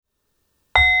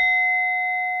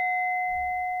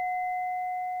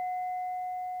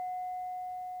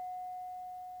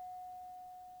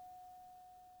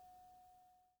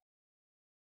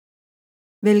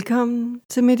Velkommen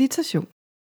til meditation.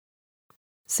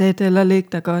 Sæt eller læg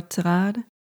dig godt til rette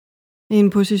i en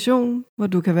position, hvor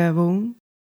du kan være vågen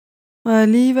og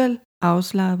alligevel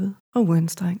afslappet og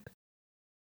uanstrengt.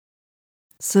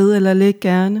 Sid eller læg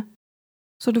gerne,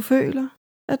 så du føler,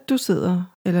 at du sidder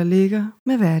eller ligger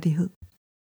med værdighed.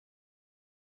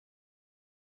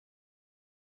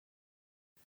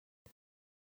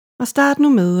 Og start nu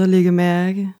med at lægge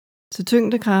mærke til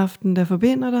tyngdekraften, der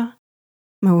forbinder dig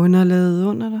med underlaget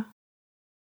under dig,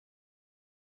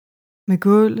 med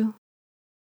gulvet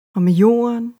og med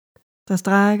jorden, der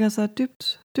strækker sig dybt,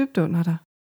 dybt under dig.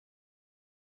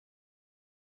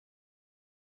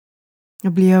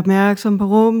 Og bliv opmærksom på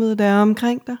rummet, der er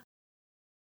omkring dig,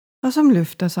 og som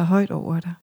løfter sig højt over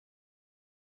dig.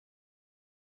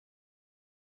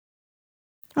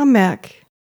 Og mærk,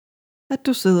 at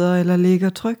du sidder eller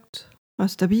ligger trygt og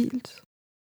stabilt.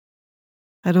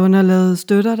 At underlaget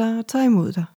støtter dig og tager imod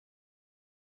dig.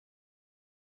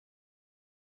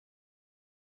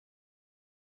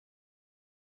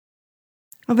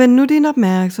 Og vend nu din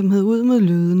opmærksomhed ud mod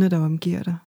lydene, der omgiver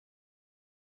dig.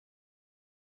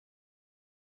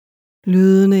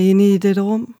 Lydene inde i dette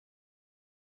rum.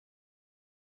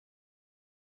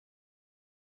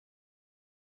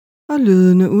 Og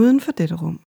lydene uden for dette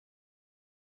rum.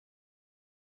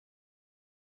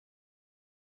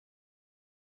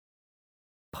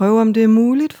 Prøv om det er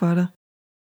muligt for dig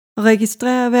at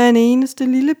registrere hver en eneste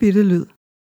lille bitte lyd,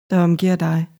 der omgiver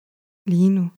dig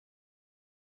lige nu.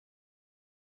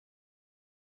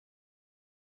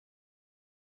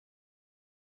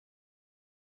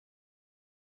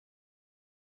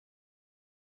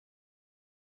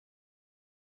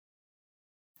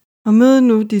 Og mød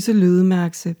nu disse lyde med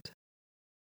accept.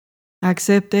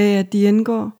 Accept af, at de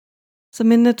indgår som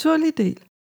en naturlig del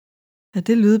af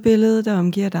det lydbillede, der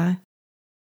omgiver dig.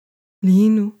 Lige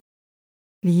nu.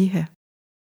 Lige her.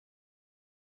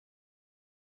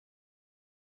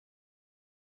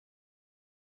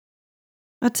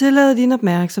 Og tillad din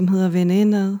opmærksomhed at vende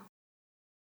indad.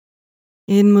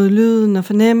 Ind mod lyden og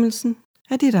fornemmelsen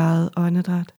af dit eget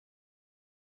åndedræt.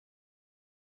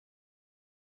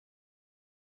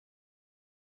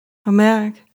 Og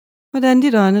mærk, hvordan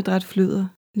dit åndedræt flyder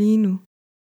lige nu.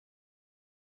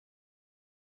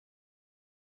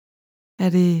 Er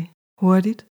det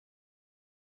hurtigt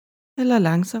eller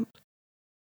langsomt?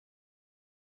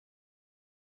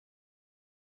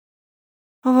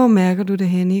 Og hvor mærker du det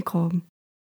henne i kroppen?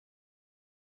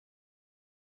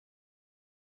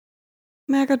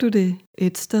 Mærker du det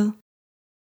et sted?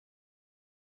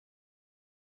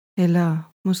 Eller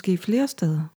måske flere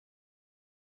steder?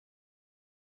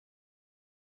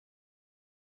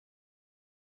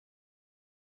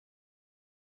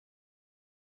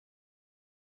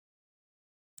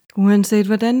 Uanset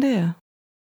hvordan det er,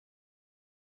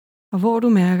 og hvor du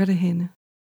mærker det henne,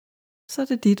 så er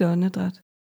det dit åndedræt.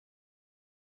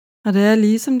 Og det er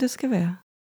ligesom det skal være.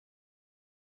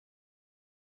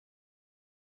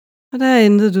 Og der er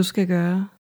intet du skal gøre.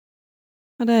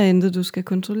 Og der er intet du skal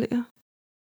kontrollere.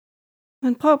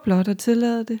 Men prøv blot at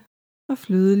tillade det at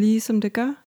flyde lige som det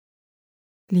gør.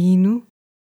 Lige nu.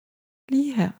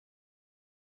 Lige her.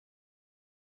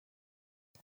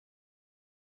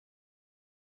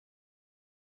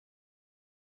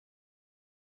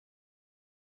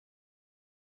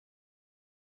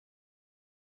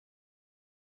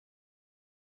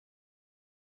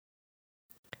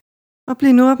 Og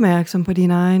bliv nu opmærksom på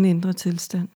din egen indre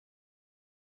tilstand.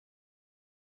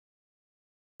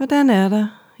 Hvordan er der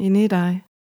inde i dig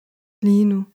lige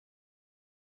nu?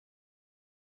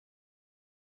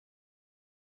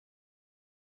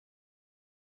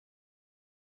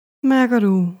 Mærker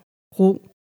du ro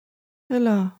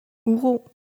eller uro?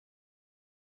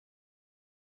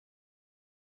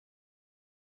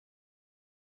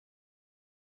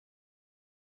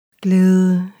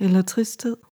 Glæde eller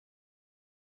tristhed?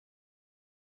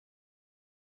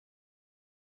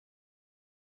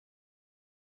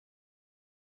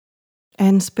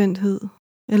 Anspændthed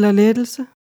eller lettelse?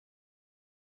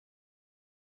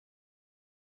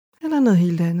 Eller noget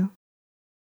helt andet?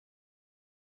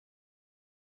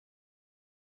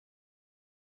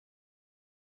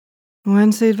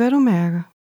 Uanset hvad du mærker,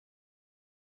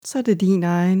 så er det din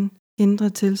egen indre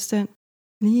tilstand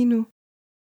lige nu.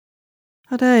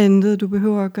 Og der er intet du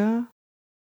behøver at gøre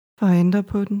for at ændre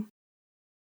på den.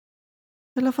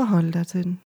 Eller forholde dig til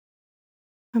den.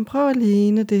 Men prøv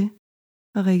alene det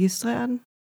at registrere den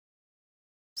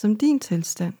som din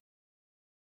tilstand.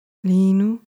 Lige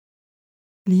nu.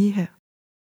 Lige her.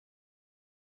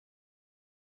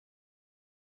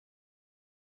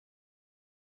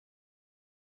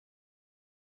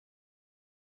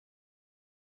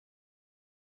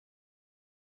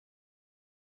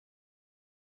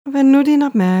 Og vend nu din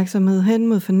opmærksomhed hen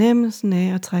mod fornemmelsen af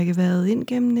at trække vejret ind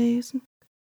gennem næsen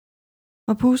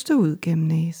og puste ud gennem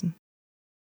næsen.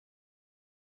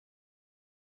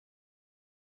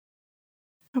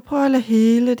 Og prøv at lade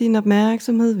hele din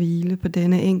opmærksomhed hvile på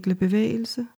denne enkle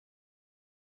bevægelse.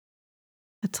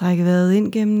 At trække vejret ind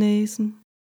gennem næsen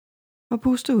og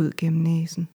puste ud gennem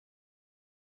næsen.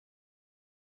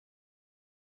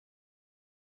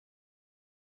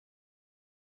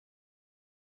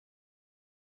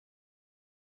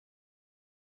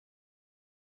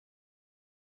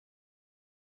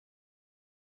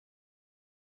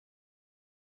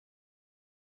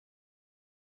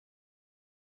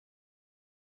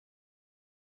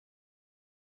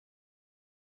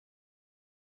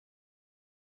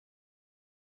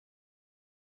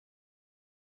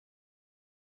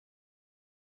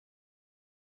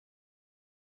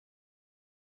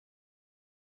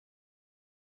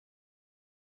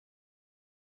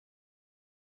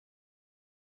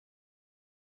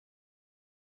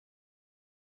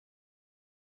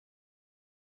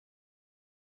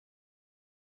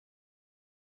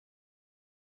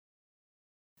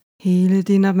 Hele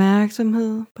din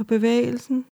opmærksomhed på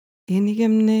bevægelsen ind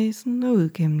igennem næsen og ud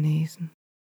gennem næsen.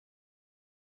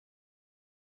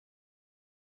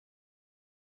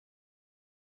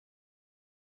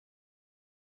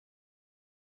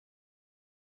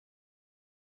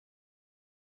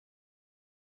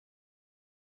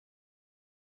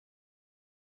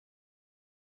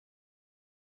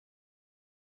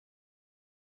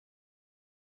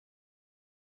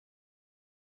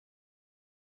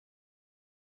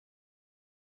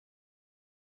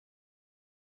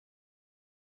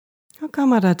 Og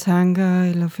kommer der tanker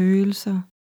eller følelser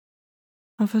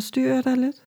og forstyrrer dig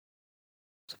lidt,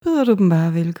 så byder du dem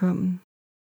bare velkommen.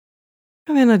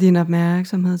 Og vender din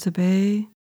opmærksomhed tilbage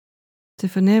til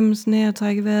fornemmelsen af at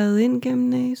trække vejret ind gennem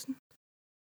næsen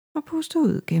og puste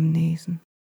ud gennem næsen.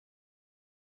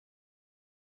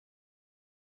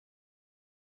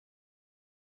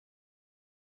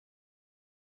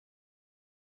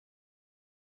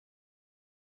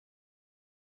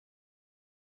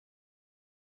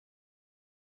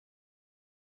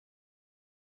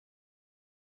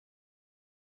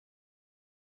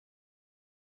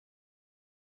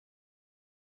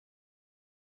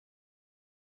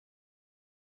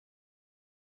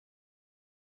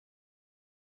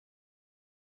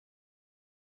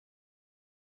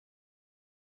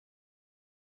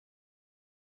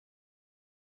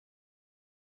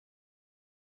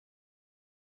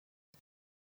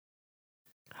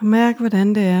 Og mærk, hvordan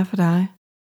det er for dig.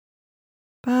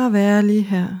 Bare være lige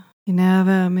her i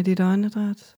nærvær med dit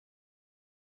åndedræt.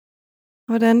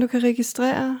 Hvordan du kan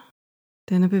registrere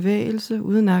denne bevægelse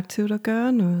uden aktivt at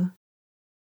gøre noget.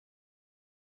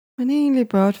 Men egentlig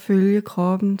blot følge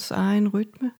kroppens egen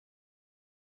rytme.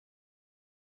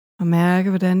 Og mærke,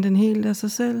 hvordan den helt af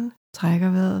sig selv trækker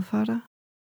vejret for dig.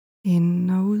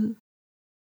 Ind og ud.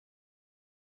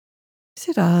 I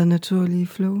sit eget naturlige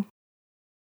flow.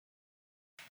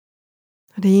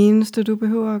 Og det eneste du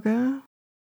behøver at gøre,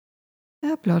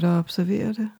 er blot at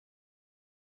observere det.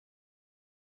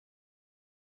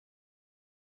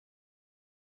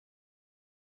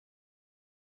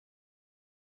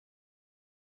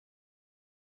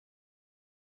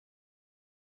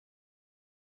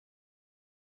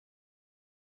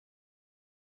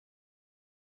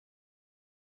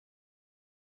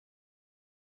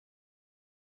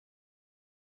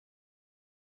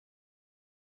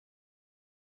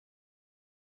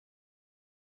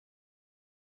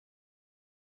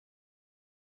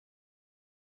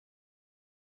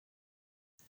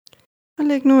 Og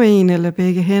læg nu en eller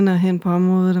begge hænder hen på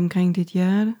området omkring dit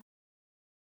hjerte.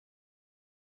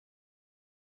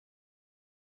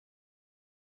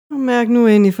 Og mærk nu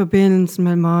ind i forbindelsen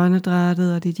mellem åndedrættet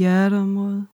og dit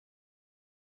hjerteområde.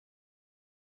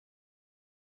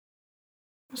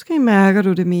 Måske mærker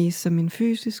du det mest som en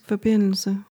fysisk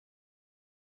forbindelse.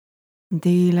 En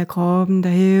del af kroppen,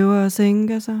 der hæver og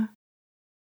sænker sig.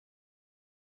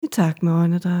 I takt med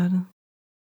åndedrættet.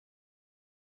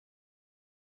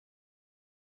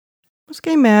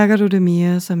 Måske mærker du det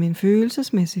mere som en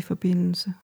følelsesmæssig forbindelse.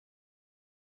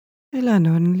 Eller en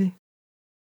åndelig.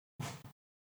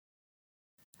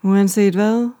 Uanset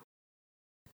hvad,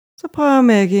 så prøv at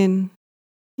mærke ind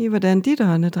i hvordan dit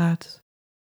åndedræt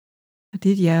og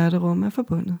dit hjerterum er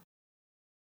forbundet.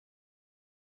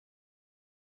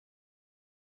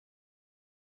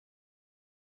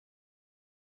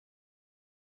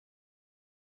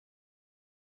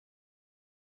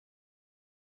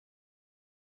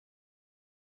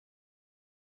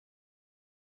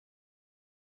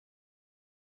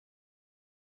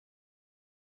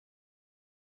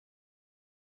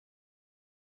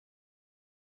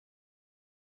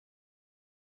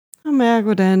 Og mærk,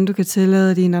 hvordan du kan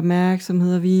tillade din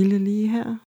opmærksomhed at hvile lige her,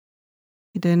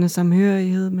 i denne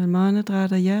samhørighed mellem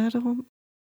åndedræt og hjerterum.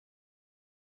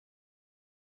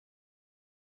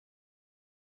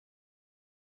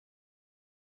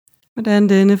 Hvordan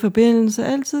denne forbindelse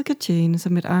altid kan tjene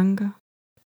som et anker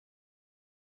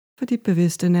for dit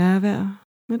bevidste nærvær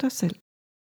med dig selv.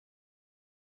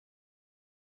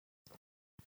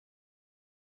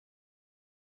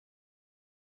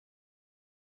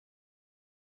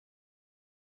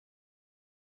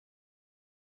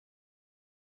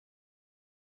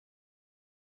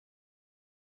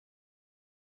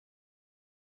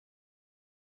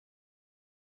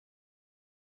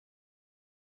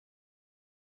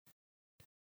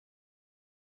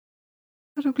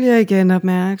 Og du bliver igen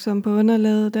opmærksom på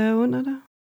underlaget, der er under dig.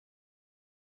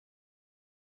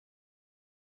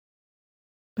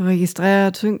 Du registrerer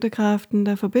tyngdekraften,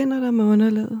 der forbinder dig med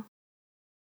underlaget,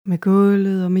 med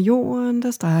gulvet og med jorden,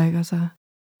 der strækker sig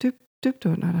dybt, dybt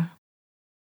under dig.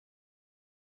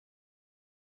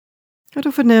 Og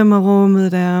du fornemmer rummet,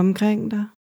 der er omkring dig,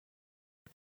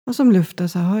 og som løfter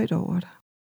sig højt over dig.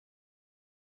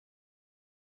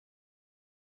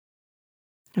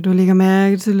 Og du lægger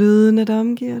mærke til lydene, der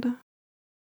omgiver dig.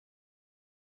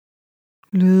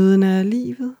 Lyden af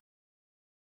livet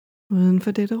uden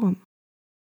for dette rum.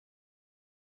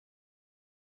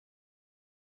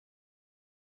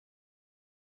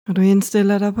 Og du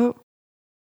indstiller dig på,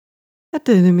 at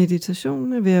denne meditation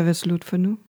er ved at være slut for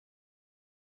nu.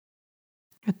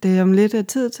 At det om lidt er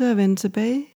tid til at vende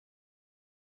tilbage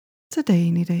til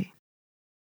dagen i dag.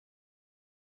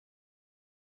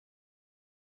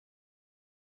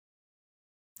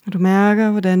 Og du mærker,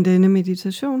 hvordan denne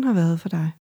meditation har været for dig.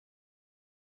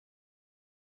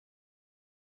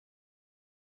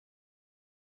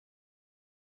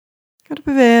 Og du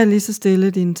bevæger lige så stille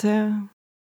dine tæer,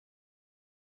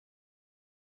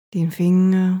 dine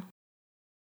fingre.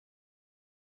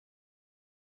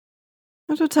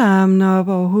 Og du tager armene op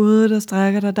over hovedet og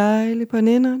strækker dig dejligt på en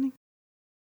indånding.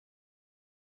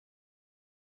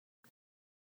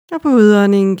 Og på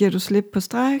udåndingen giver du slip på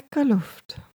stræk og luft.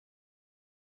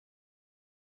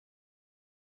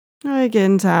 Og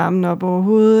igen tager armen op over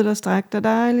hovedet og stræk dig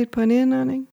dejligt på en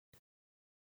indånding.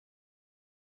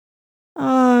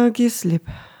 Og giv slip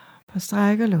på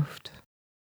stræk og luft.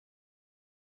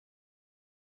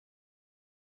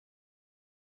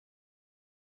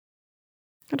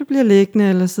 Og du bliver liggende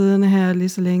eller siddende her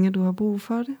lige så længe du har brug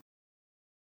for det.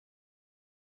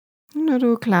 Når du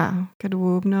er klar, kan du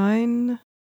åbne øjnene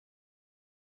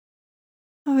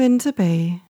og vende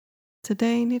tilbage til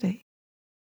dagen i dag.